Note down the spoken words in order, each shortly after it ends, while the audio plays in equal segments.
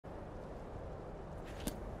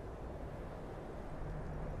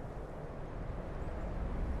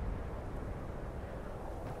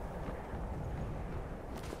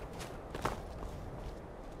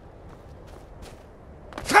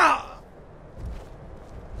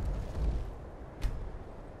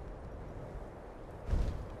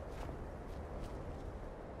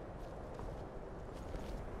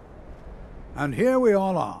And here we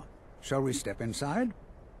all are. Shall we step inside?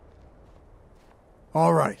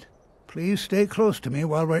 All right. Please stay close to me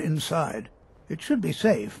while we're inside. It should be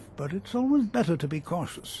safe, but it's always better to be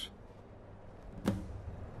cautious.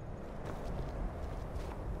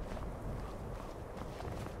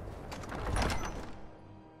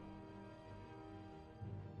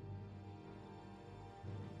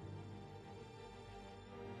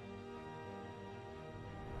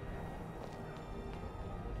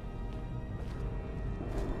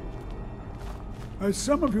 As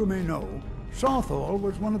some of you may know, Saarthal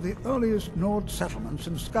was one of the earliest Nord settlements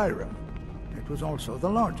in Skyrim. It was also the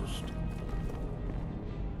largest.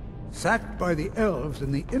 Sacked by the elves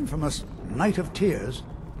in the infamous Night of Tears,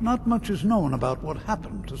 not much is known about what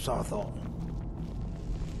happened to Saarthal.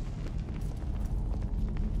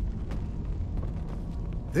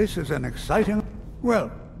 This is an exciting...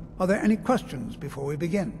 Well, are there any questions before we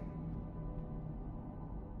begin?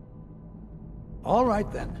 All right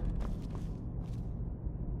then.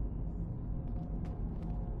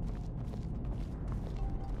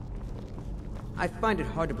 I find it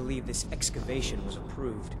hard to believe this excavation was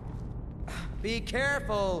approved. Be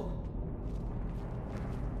careful!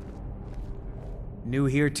 New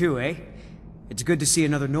here too, eh? It's good to see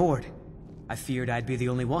another Nord. I feared I'd be the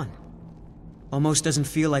only one. Almost doesn't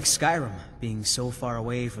feel like Skyrim, being so far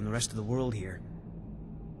away from the rest of the world here.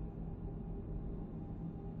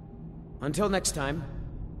 Until next time.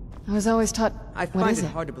 I was always taught... I find it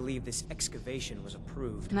hard to believe this excavation was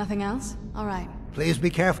approved. Nothing else? All right. Please be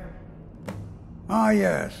careful. Ah,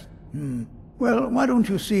 yes. Well, why don't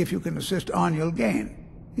you see if you can assist Arniel Gain?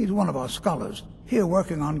 He's one of our scholars, here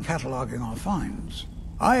working on cataloging our finds.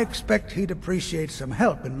 I expect he'd appreciate some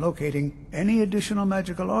help in locating any additional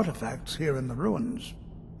magical artifacts here in the ruins.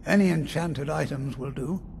 Any enchanted items will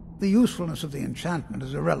do. The usefulness of the enchantment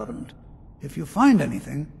is irrelevant. If you find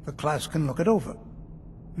anything, the class can look it over.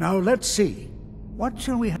 Now let's see. What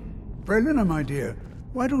shall we have? Berliner, my dear,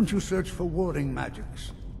 why don't you search for warding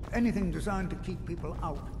magics? Anything designed to keep people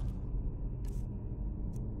out.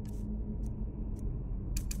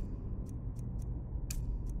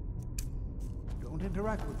 Don't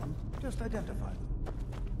interact with them, just identify them.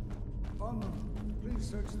 Bond, please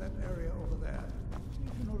search that area over there. See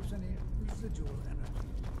if you notice any residual energy.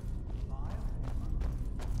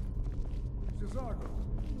 Zargo,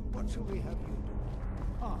 what shall we have you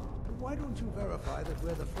do? Why don't you verify that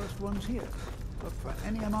we're the first ones here? Look for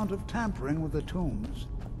any amount of tampering with the tombs.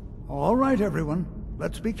 All right, everyone.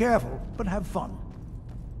 Let's be careful, but have fun.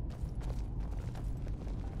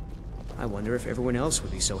 I wonder if everyone else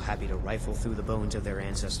would be so happy to rifle through the bones of their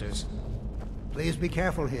ancestors. Please be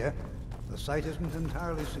careful here. The site isn't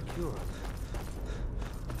entirely secure.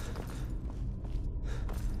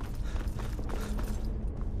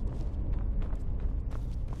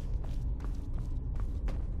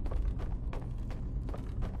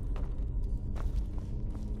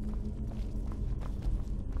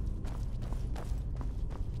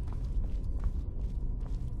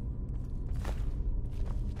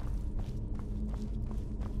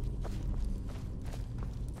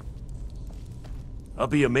 I'll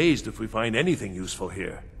be amazed if we find anything useful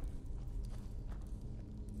here.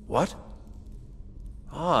 What?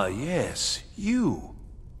 Ah, yes, you.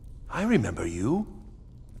 I remember you.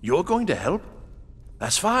 You're going to help?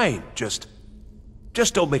 That's fine, just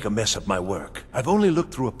don't make a mess of my work. I've only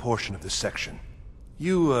looked through a portion of this section.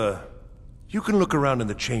 You can look around in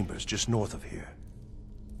the chambers just north of here.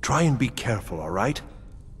 Try and be careful, all right?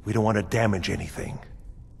 We don't want to damage anything.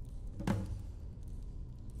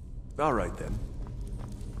 All right, then.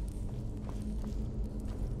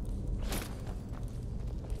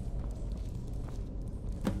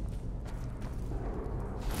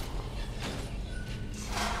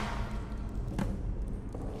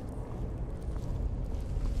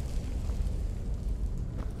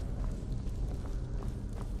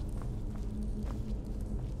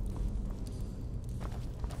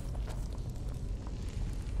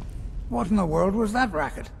 What in the world was that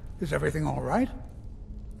racket? Is everything all right?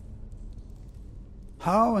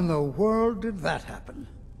 How in the world did that happen?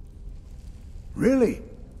 Really?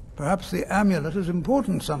 Perhaps the amulet is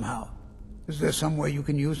important somehow. Is there some way you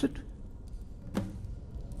can use it?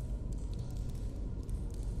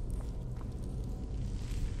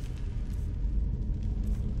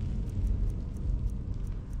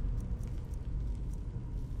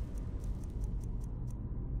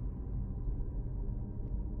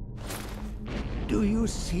 Do you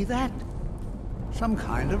see that? Some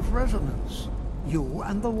kind of resonance. You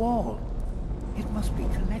and the wall. It must be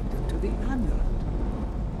connected to the amulet.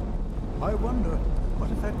 I wonder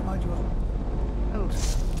what effect might you have held.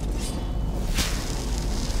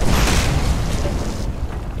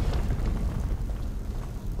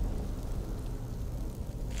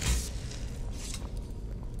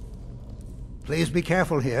 Please be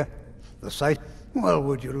careful here. The site... Well,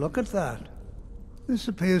 would you look at that? This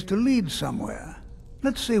appears to lead somewhere.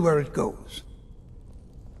 Let's see where it goes.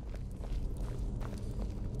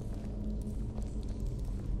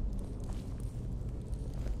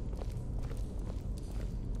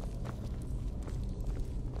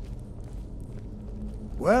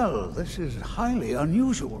 Well, this is highly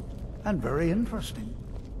unusual and very interesting.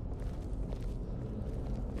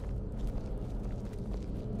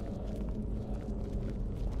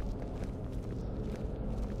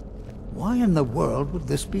 Why in the world would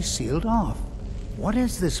this be sealed off? What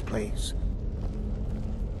is this place?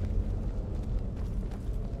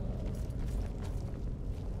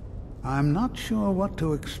 I'm not sure what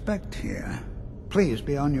to expect here. Please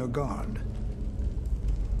be on your guard.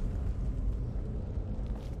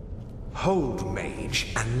 Hold,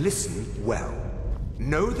 mage, and listen well.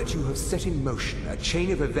 Know that you have set in motion a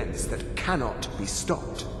chain of events that cannot be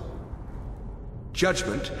stopped.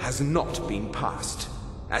 Judgment has not been passed,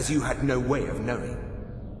 as you had no way of knowing.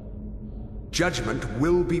 Judgment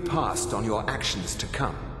will be passed on your actions to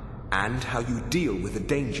come, and how you deal with the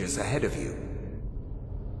dangers ahead of you.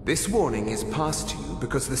 This warning is passed to you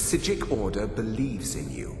because the Psijic Order believes in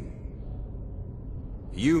you.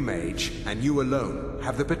 You, mage, and you alone,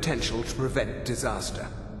 have the potential to prevent disaster.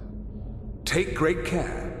 Take great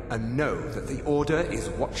care, and know that the Order is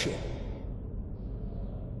watching.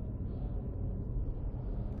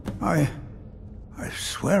 I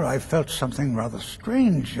swear I felt something rather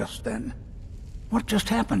strange just then. What just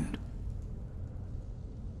happened?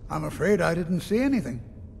 I'm afraid I didn't see anything.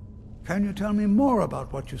 Can you tell me more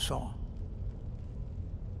about what you saw?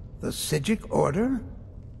 The Psijic Order?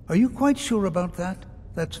 Are you quite sure about that?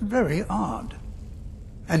 That's very odd.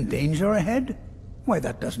 And danger ahead? Why,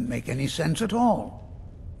 that doesn't make any sense at all.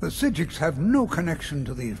 The Psijics have no connection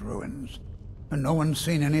to these ruins, and no one's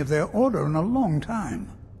seen any of their order in a long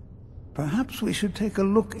time. Perhaps we should take a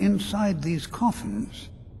look inside these coffins.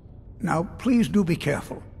 Now, please do be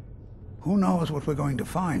careful. Who knows what we're going to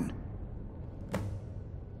find?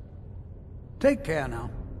 Take care now.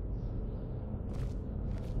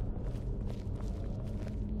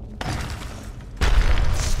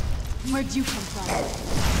 Where'd you come from?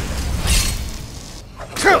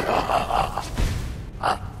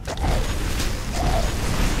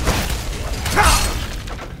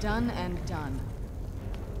 Done and done.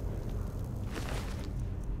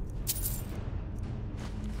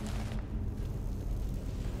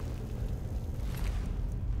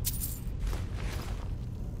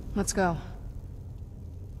 Let's go.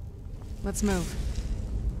 Let's move.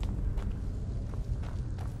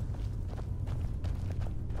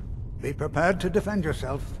 Be prepared to defend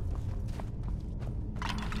yourself.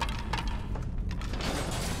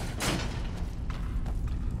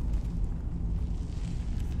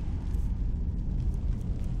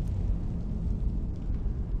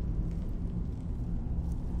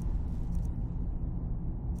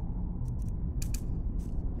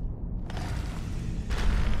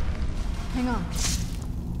 Hang on.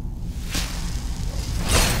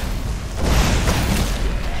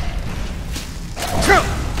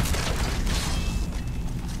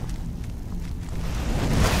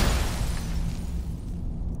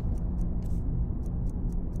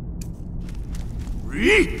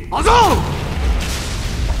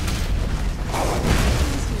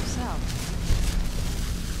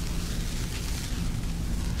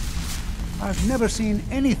 I've never seen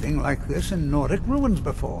anything like this in Nordic ruins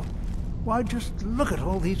before. Why, just look at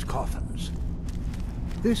all these coffins.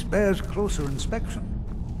 This bears closer inspection.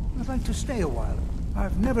 I'd like to stay a while.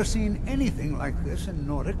 I've never seen anything like this in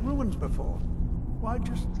Nordic ruins before. Why,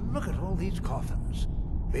 just look at all these coffins.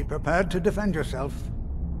 Be prepared to defend yourself.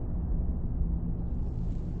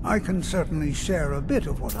 I can certainly share a bit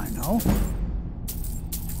of what I know.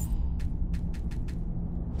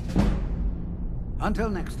 Until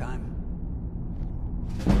next time.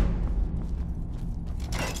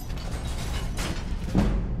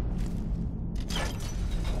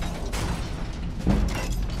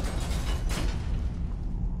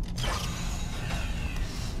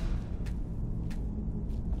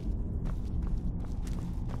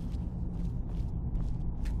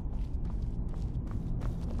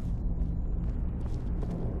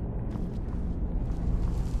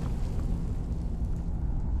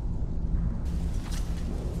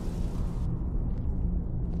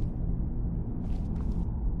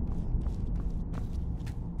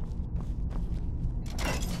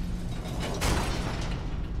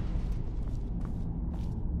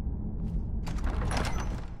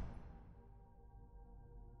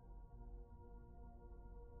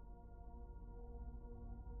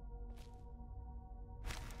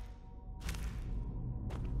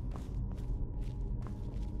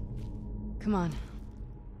 Come on.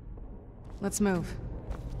 Let's move.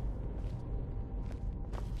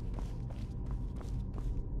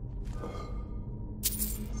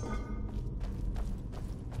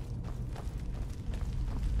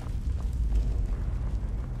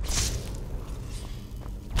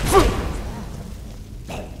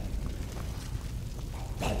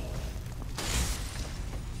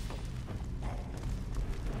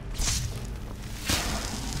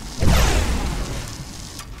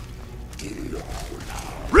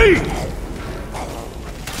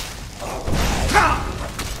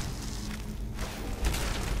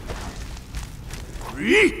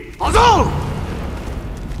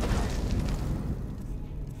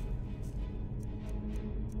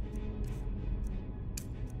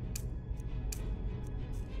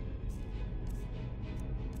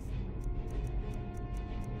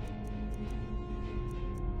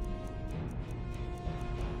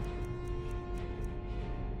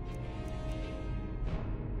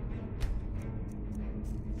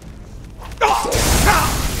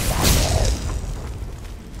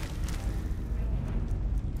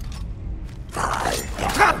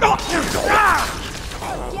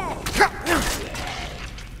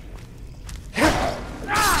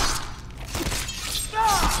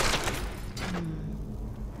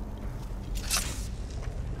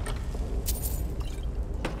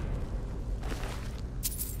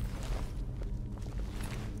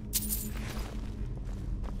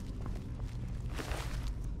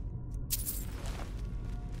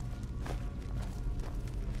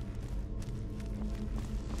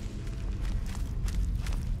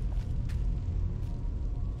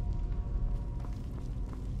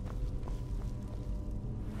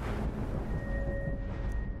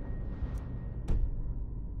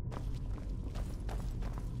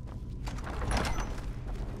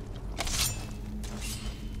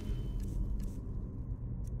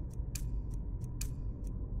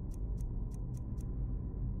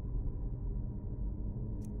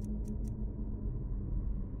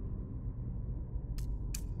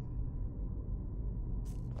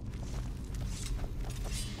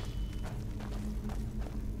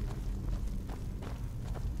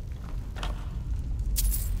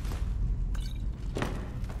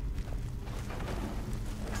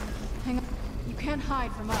 Hang on. You can't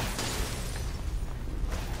hide from us.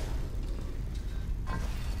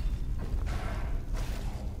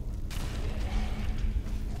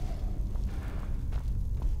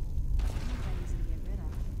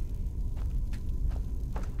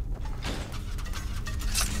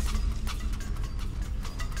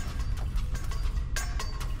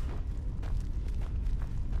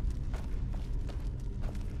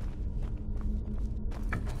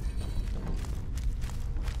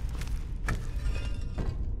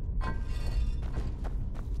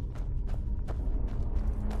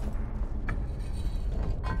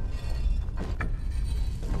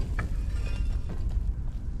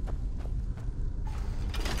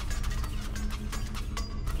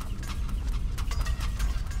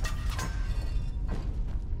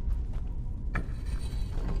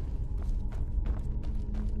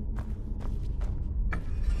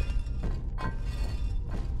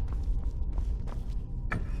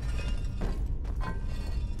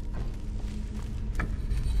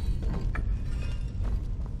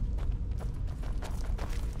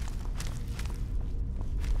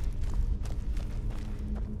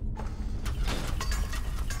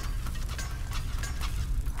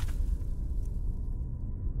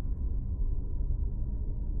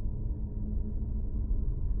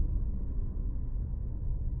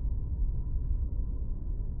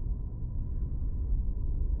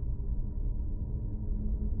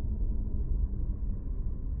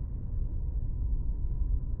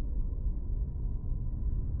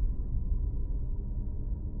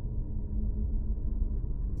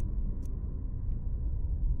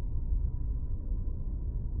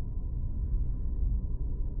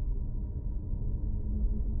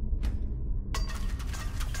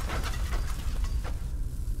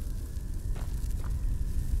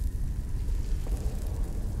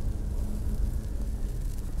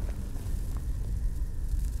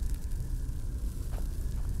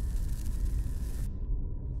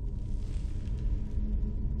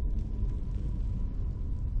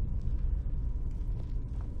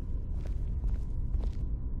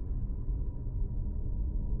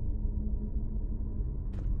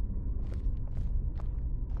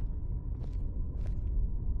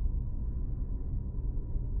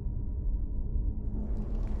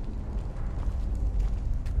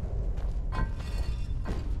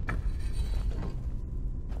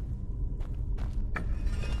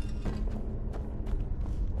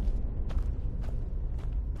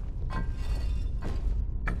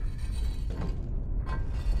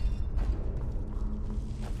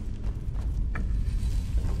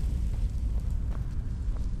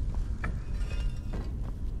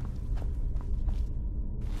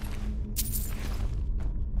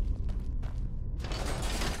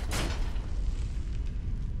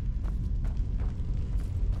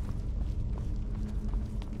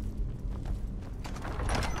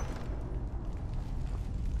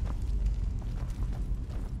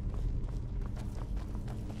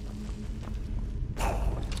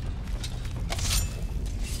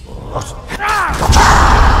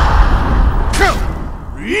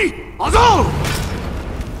 Azul!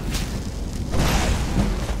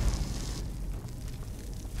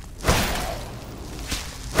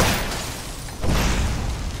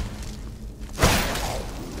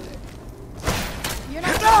 You're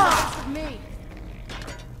not gonna mess with me.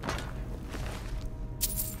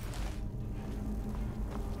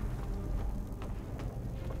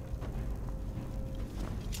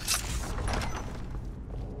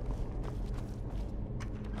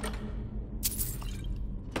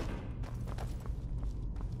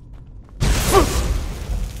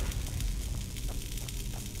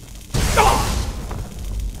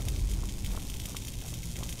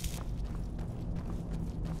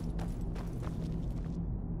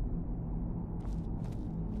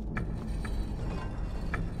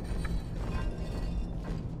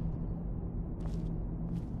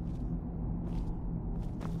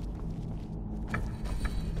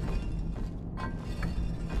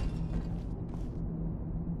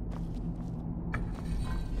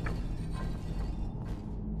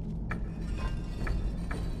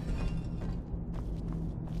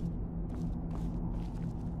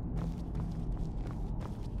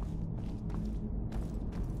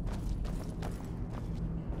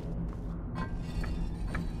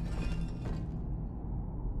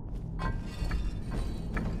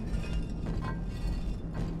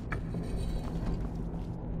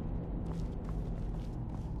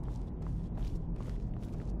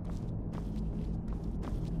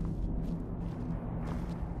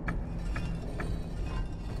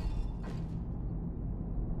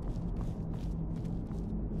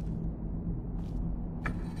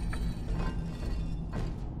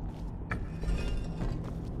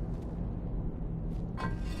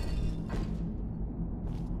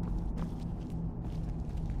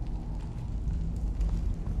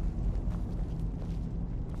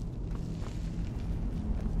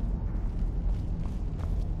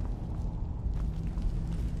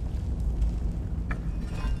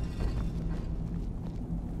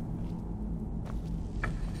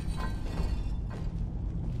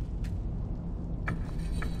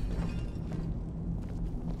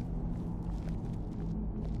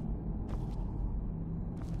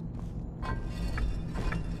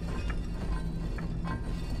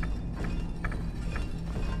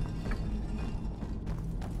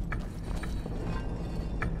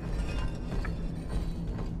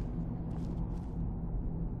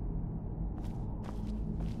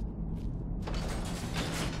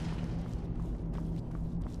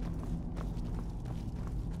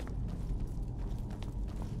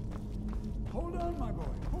 Hold on, my boy,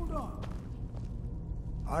 hold on.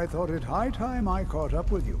 I thought it high time I caught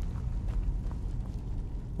up with you.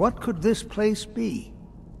 What could this place be?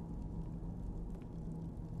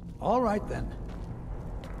 All right, then.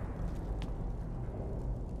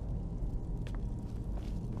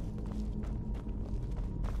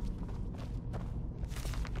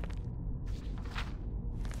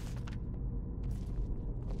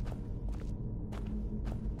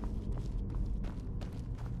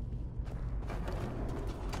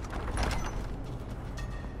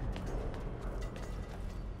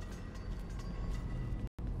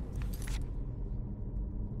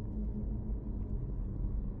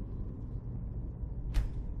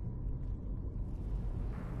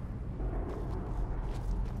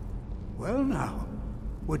 Well now,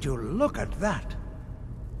 would you look at that?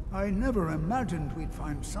 I never imagined we'd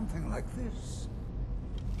find something like this.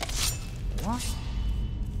 What?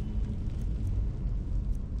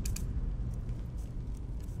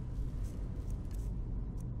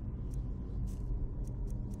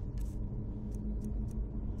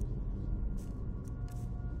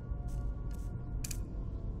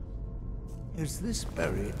 Is this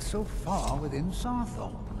buried so far within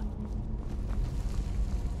Saarthal?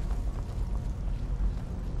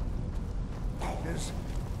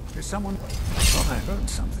 Is someone... I thought I heard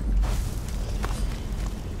something.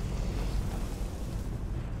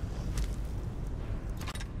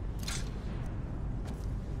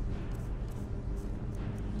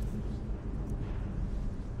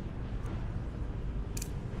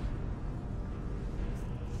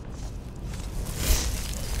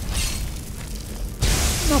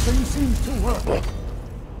 Nothing seems to work.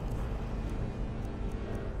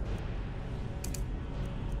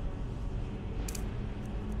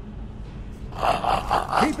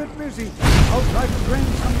 Keep it busy. I'll try to drain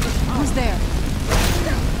some of the power. Who's there?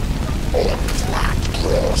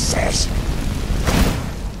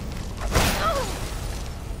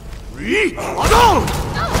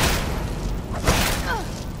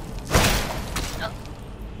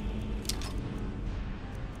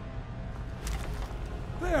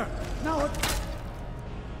 There. Now it...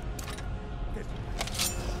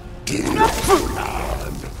 I'm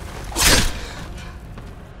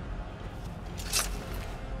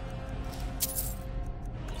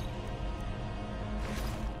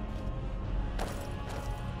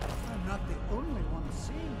not the only one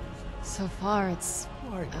seeing this. So far, it's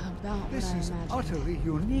Why, about this what I is imagined. utterly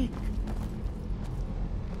unique.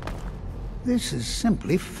 This is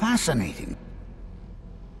simply fascinating.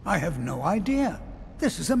 I have no idea.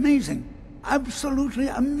 This is amazing. Absolutely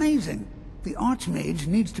amazing. The Archmage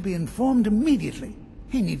needs to be informed immediately.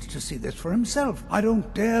 He needs to see this for himself. I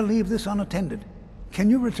don't dare leave this unattended. Can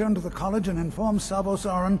you return to the college and inform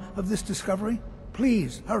Savos Aran of this discovery?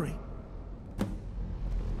 Please, hurry.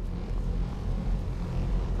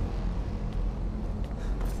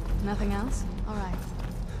 Nothing else? All right.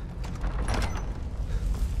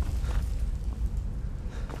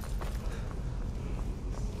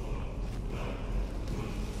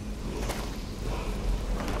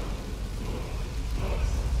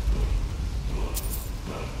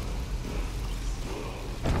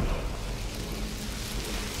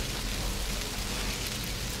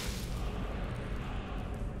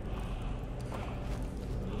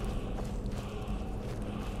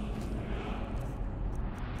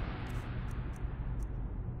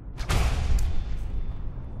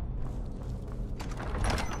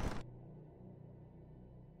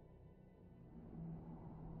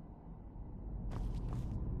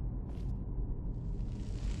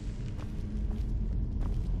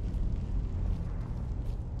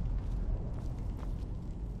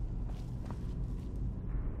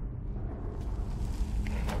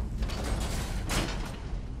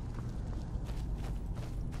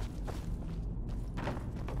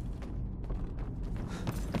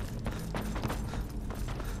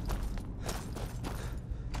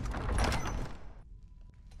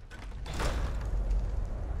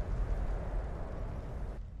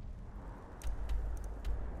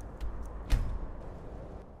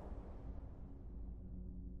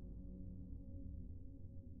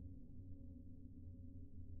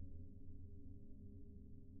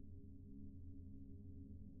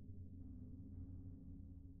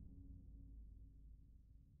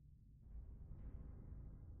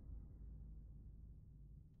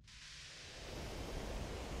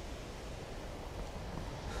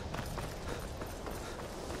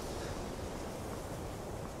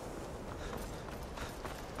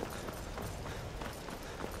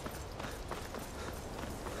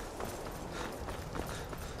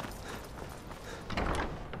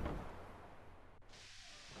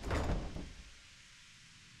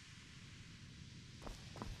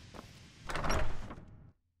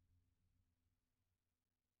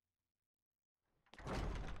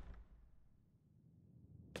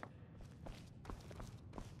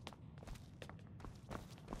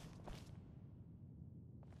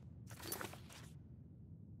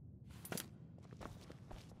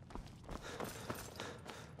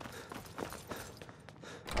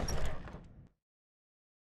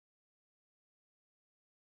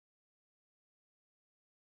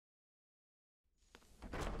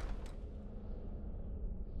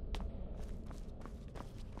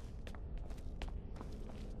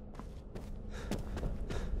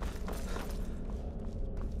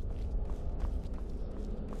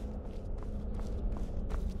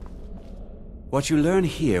 What you learn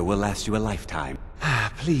here will last you a lifetime.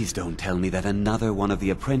 Please don't tell me that another one of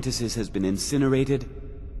the apprentices has been incinerated.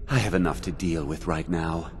 I have enough to deal with right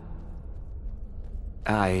now.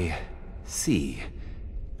 I see.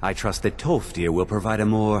 I trust that Tolfdir will provide a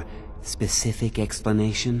more specific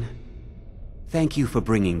explanation. Thank you for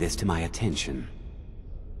bringing this to my attention.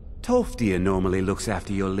 Tolfdir normally looks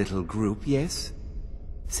after your little group, yes?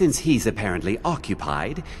 Since he's apparently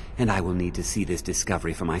occupied, and I will need to see this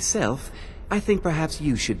discovery for myself, I think perhaps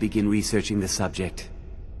you should begin researching the subject.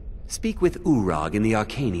 Speak with Urag in the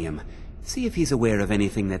Arcanium. See if he's aware of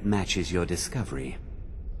anything that matches your discovery.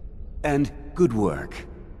 And good work.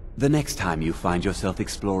 The next time you find yourself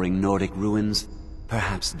exploring Nordic ruins,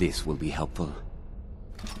 perhaps this will be helpful.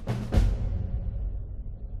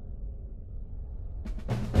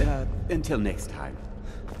 Until next time.